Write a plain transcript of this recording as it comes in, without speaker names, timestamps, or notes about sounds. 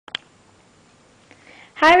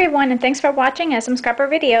Hi everyone, and thanks for watching SM Scrapper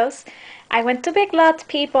videos. I went to Big Lots,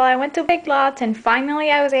 people. I went to Big Lots, and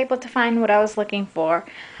finally I was able to find what I was looking for.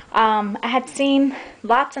 I had seen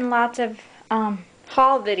lots and lots of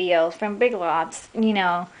haul videos from Big Lots,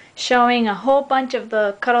 showing a whole bunch of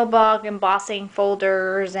the Cuttlebug embossing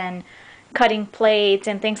folders and cutting plates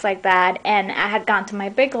and things like that, and I had gone to my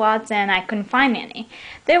Big Lots and I couldn't find any.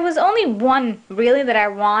 There was only one really that I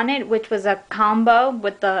wanted, which was a combo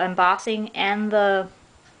with the embossing and the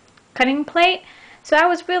cutting plate. So I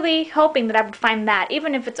was really hoping that I would find that,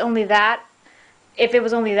 even if it's only that. If it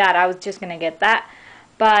was only that, I was just gonna get that.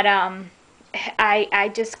 But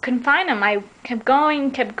I just couldn't find them. I kept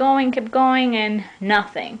going, and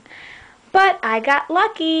nothing. But I got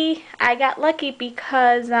lucky. I got lucky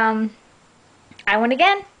because I went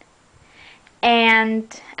again,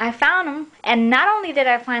 and I found them. And not only did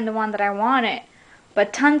I find the one that I wanted,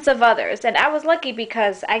 but tons of others. And I was lucky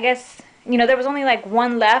because I guess, there was only like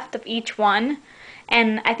one left of each one,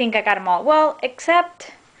 and I think I got them all. Well,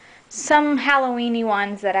 except some Halloweeny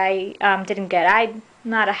ones that I didn't get. I'm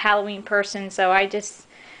not a Halloween person, so I just,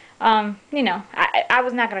 I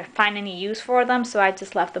was not going to find any use for them, so I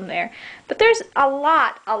just left them there. But there's a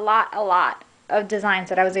lot of designs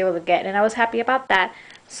that I was able to get, and I was happy about that.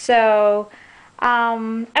 So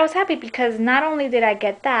I was happy because not only did I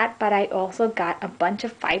get that, but I also got a bunch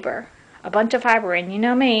of fiber. And you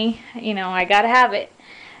know me, I gotta have it.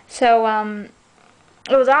 So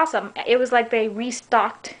it was awesome. It was like they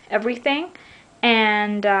restocked everything,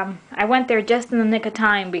 and I went there just in the nick of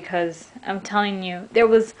time because I'm telling you, there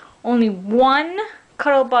was only one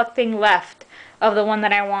Cuttlebug thing left of the one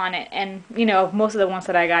that I wanted, and most of the ones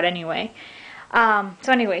that I got anyway.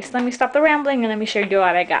 So anyways, let me stop the rambling and let me show you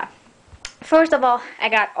what I got. First of all, I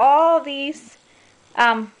got all these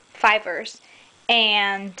fibers,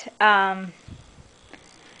 and I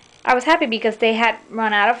was happy because they had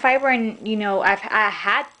run out of fiber, and I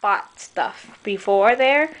had bought stuff before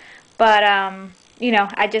there, but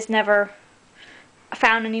I just never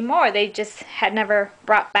found any more. They just had never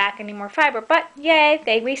brought back any more fiber, but yay,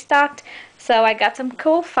 they restocked. So I got some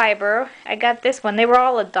cool fiber. I got this one. They were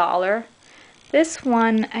all $1. This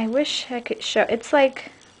one, I wish I could show. It's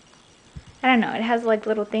like, I don't know, it has like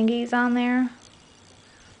little thingies on there.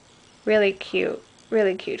 Really cute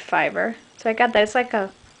fiber. So I got that. It's like a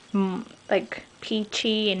like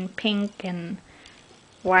peachy and pink and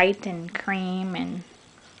white and cream and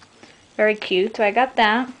very cute. So I got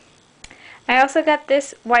that. I also got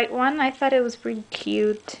this white one. I thought it was pretty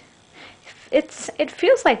cute. It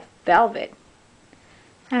feels like velvet.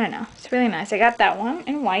 I don't know. It's really nice. I got that one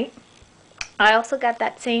in white. I also got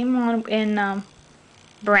that same one in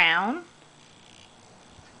brown.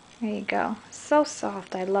 There you go. So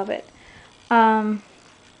soft. I love it.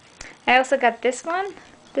 I also got this one.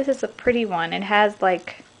 This is a pretty one. It has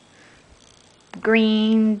like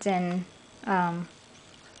greens and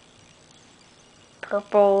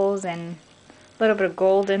purples and a little bit of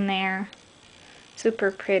gold in there.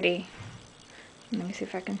 Super pretty. Let me see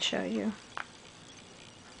if I can show you.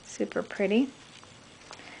 Super pretty.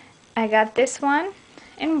 I got this one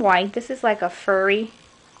in white. This is like a furry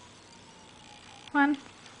one.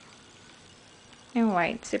 In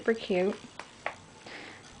white. Super cute.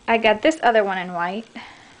 I got this other one in white.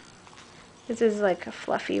 This is like a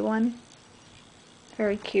fluffy one.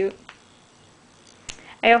 Very cute.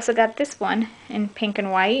 I also got this one in pink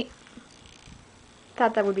and white.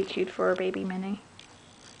 Thought that would be cute for a baby mini.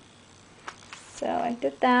 So I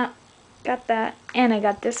did that. Got that. And I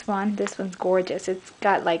got this one. This one's gorgeous. It's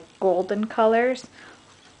got like golden colors.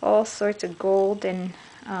 All sorts of gold and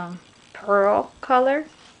pearl color.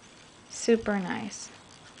 Super nice.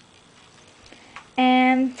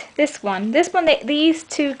 And this one, these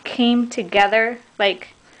two came together, like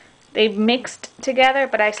they mixed together,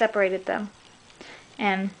 but I separated them.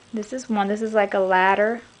 And this is one. This is like a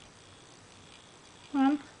ladder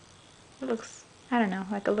one. It looks, I don't know,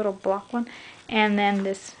 like a little block one. And then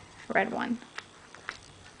this red one.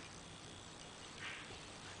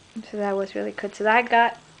 So that was really good. So I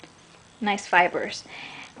got nice fibers.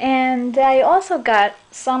 And I also got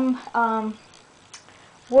some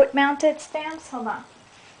wood-mounted stamps. Hold on.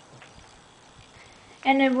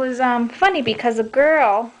 And it was funny because a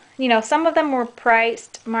girl, some of them were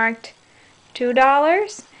marked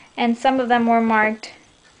 $2, and some of them were marked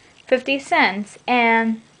 50 cents.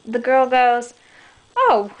 And the girl goes,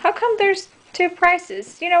 "Oh, how come there's two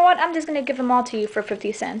prices? You know what? I'm just going to give them all to you for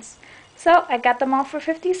 50 cents. So I got them all for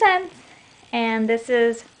 50 cents. And this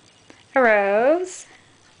is a rose.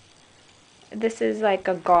 This is like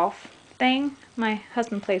a golf thing. My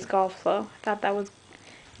husband plays golf, so I thought that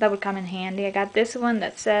would come in handy. I got this one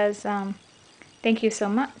that says Thank you so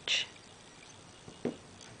much.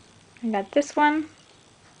 I got this one,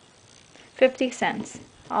 50 cents,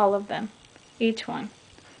 all of them, each one.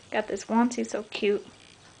 Got this onesie, so cute.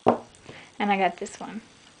 And I got this one,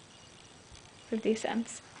 50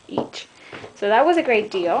 cents each. So that was a great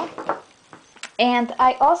deal. And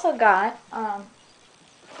I also got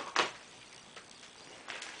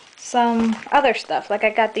some other stuff. Like I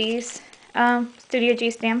got these Studio G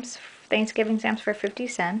stamps, Thanksgiving stamps for 50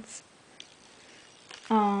 cents.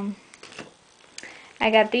 I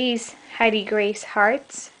got these Heidi Grace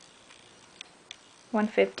hearts,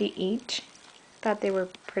 150 each. Thought they were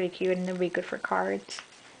pretty cute and they'd be good for cards.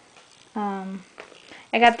 I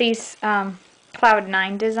got these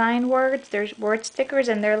Cloud9 design words. There's word stickers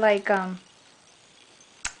and they're like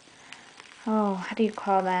oh, how do you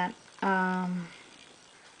call that?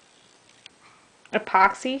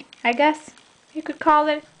 Epoxy, I guess you could call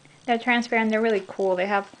it. They're transparent. They're really cool. They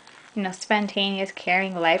have, you know, spontaneous,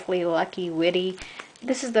 caring, lively, lucky, witty.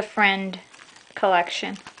 This is the Friend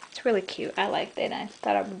collection. It's really cute. I liked it. I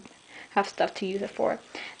thought I would have stuff to use it for.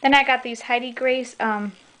 Then I got these Heidi Grace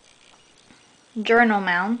journal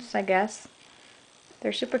mounts, I guess.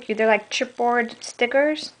 They're super cute. They're like chipboard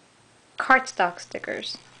stickers, cardstock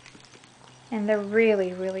stickers. And they're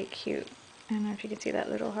really, really cute. I don't know if you can see that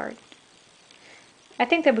little heart. I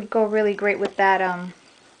think they would go really great with that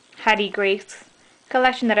Heidi Grace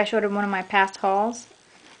collection that I showed in one of my past hauls.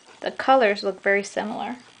 The colors look very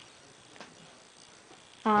similar.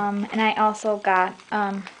 And I also got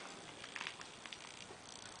a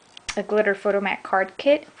glitter photomat card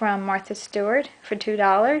kit from Martha Stewart for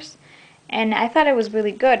 $2. And I thought it was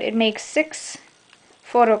really good. It makes 6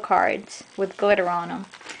 photo cards with glitter on them.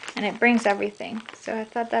 And it brings everything. So I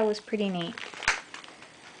thought that was pretty neat.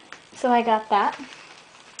 So I got that.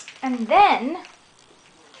 And then,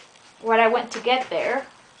 what I went to get there,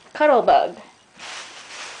 Cuttlebug.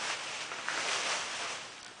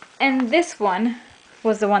 And this one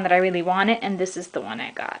was the one that I really wanted, and this is the one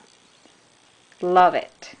I got. Love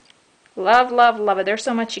it. Love, love, love it. There's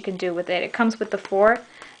so much you can do with it. It comes with the 4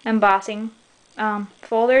 embossing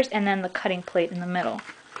folders and then the cutting plate in the middle.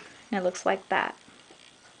 And it looks like that.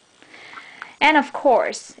 And of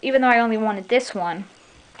course, even though I only wanted this one,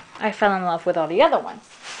 I fell in love with all the other ones.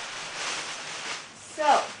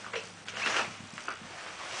 So,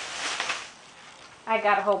 I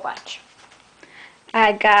got a whole bunch.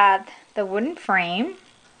 I got the wooden frame.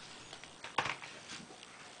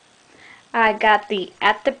 I got the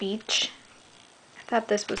At the Beach. I thought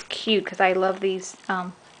this was cute because I love these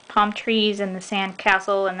palm trees and the sand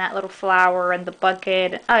castle and that little flower and the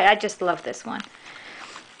bucket. I just love this one.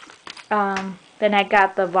 Then I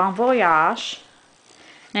got the Bon Voyage.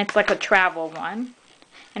 And it's like a travel one.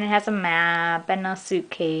 And it has a map and a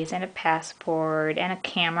suitcase and a passport and a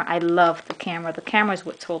camera. I love the camera. The camera is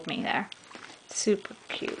what sold me there. Super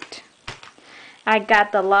cute. I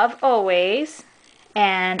got the Love Always.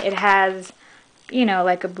 And it has, you know,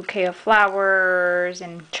 like a bouquet of flowers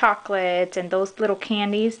and chocolates and those little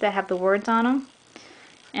candies that have the words on them.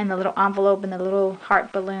 And the little envelope and the little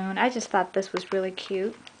heart balloon. I just thought this was really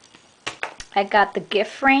cute. I got the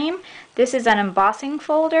gift frame. This is an embossing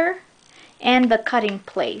folder and the cutting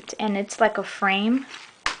plate. And it's like a frame.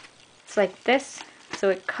 It's like this. So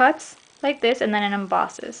it cuts like this and then it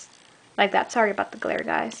embosses like that. Sorry about the glare,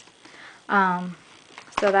 guys.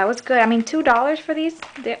 So that was good. I mean, $2 for these.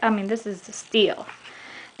 This is a steal.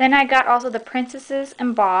 Then I got also the Princesses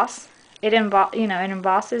Emboss. It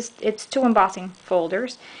embosses. It's 2 embossing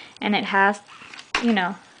folders, and it has, you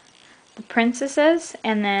know, the princesses,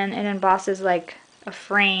 and then it embosses like a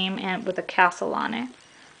frame and with a castle on it.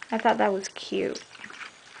 I thought that was cute.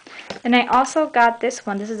 And I also got this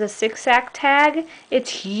one. This is a zigzag tag.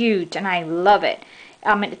 It's huge, and I love it.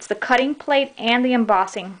 It's the cutting plate and the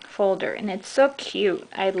embossing folder, and it's so cute.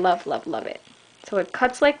 I love, love, love it. So it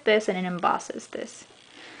cuts like this, and it embosses this.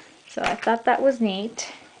 So I thought that was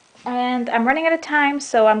neat. And I'm running out of time,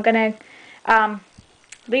 so I'm going to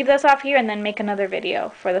leave this off here and then make another video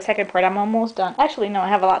for the second part. I'm almost done. Actually, no, I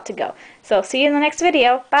have a lot to go. So see you in the next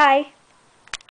video. Bye!